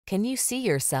Can you see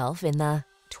yourself in the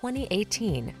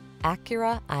 2018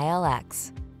 Acura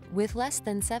ILX? With less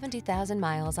than 70,000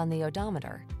 miles on the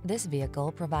odometer, this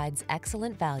vehicle provides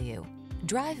excellent value.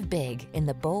 Drive big in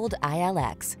the bold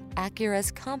ILX,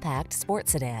 Acura's compact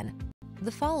sports sedan.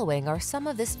 The following are some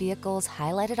of this vehicle's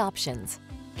highlighted options: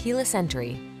 keyless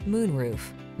entry, moonroof,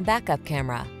 backup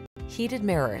camera, heated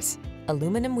mirrors,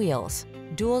 aluminum wheels,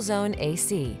 dual zone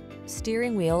AC,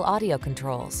 steering wheel audio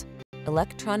controls,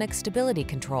 electronic stability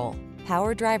control,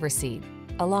 power driver seat,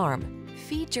 alarm.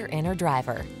 Feed your inner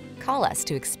driver. Call us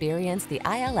to experience the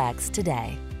ILX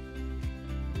today.